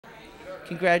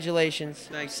congratulations.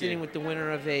 Thank Sitting you. with the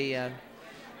winner of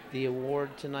the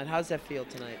award tonight. How's that feel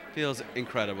tonight? Feels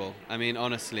incredible. I mean,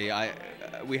 honestly,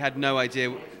 we had no idea.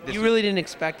 You really didn't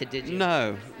expect it, did you?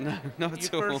 No, not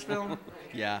at all. Your first film?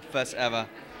 Yeah, first ever.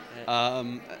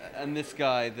 And this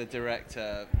guy, the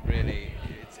director, really,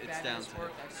 it's down to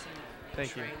work. I've seen the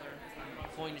Thank you. trailer. I'm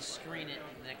going to screen it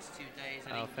in the next 2 days.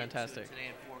 I Oh, didn't get to fantastic. it today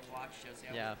at 4 o'clock. Shows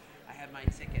Yeah. I had my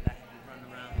ticket. I had to run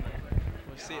around.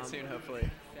 We'll see it soon, hopefully.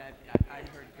 I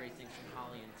heard great things from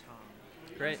Holly and Tom.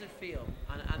 Great. How does it feel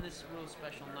on this real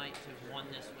special night to have won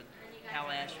this with Hal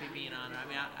Ashby being on it? I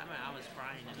mean, I was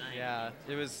crying tonight. Yeah,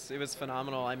 it was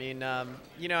phenomenal. I mean,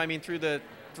 through the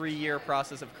 3-year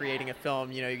process of creating a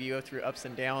film, you go through ups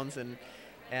and downs, and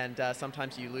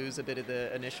sometimes you lose a bit of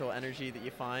the initial energy that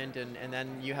you find, and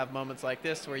then you have moments like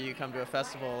this where you come to a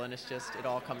festival and it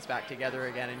all comes back together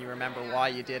again, and you remember why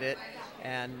you did it,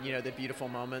 and the beautiful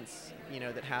moments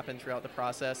that happen throughout the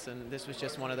process, and this was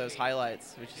just one of those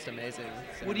highlights, which is amazing.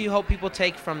 So. What do you hope people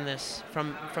take from this,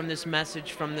 from this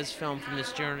message, from this film, from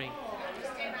this journey?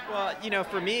 Well,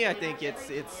 for me, I think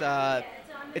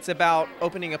it's about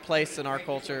opening a place in our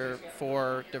culture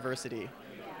for diversity.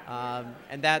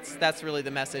 And that's really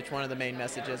the message, one of the main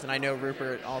messages. And I know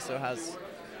Rupert also has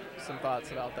some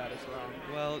thoughts about that as well.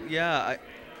 Well, yeah.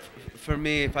 For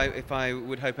me, if I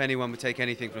would hope anyone would take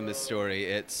anything from this story,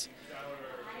 it's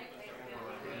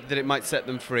that it might set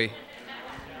them free.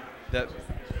 That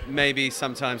maybe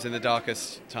sometimes in the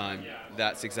darkest time,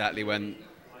 that's exactly when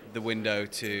the window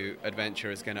to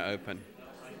adventure is going to open.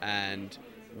 And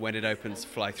when it opens,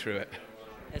 fly through it.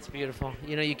 That's beautiful.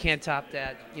 You can't top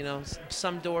that.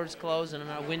 Some doors close and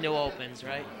a window opens,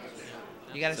 right?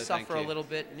 You got to suffer a little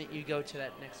bit, and you go to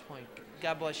that next point.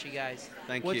 God bless you guys.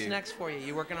 Thank you. What's next for you?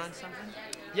 You working on something?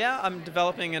 Yeah, I'm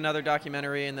developing another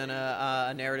documentary and then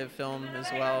a narrative film as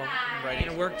well. Are you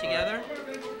gonna work together?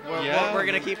 We're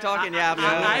gonna keep talking. Yeah,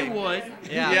 I absolutely.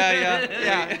 would.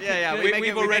 Yeah.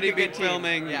 We've already been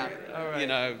filming. Yeah.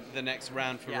 The next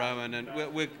round for Rowan, and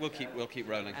we'll keep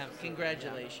rolling.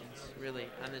 Congratulations, really,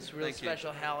 on this real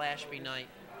special Hal Ashby night.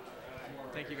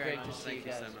 Thank you very much. Great to see you Thank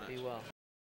you guys. so much. Be well.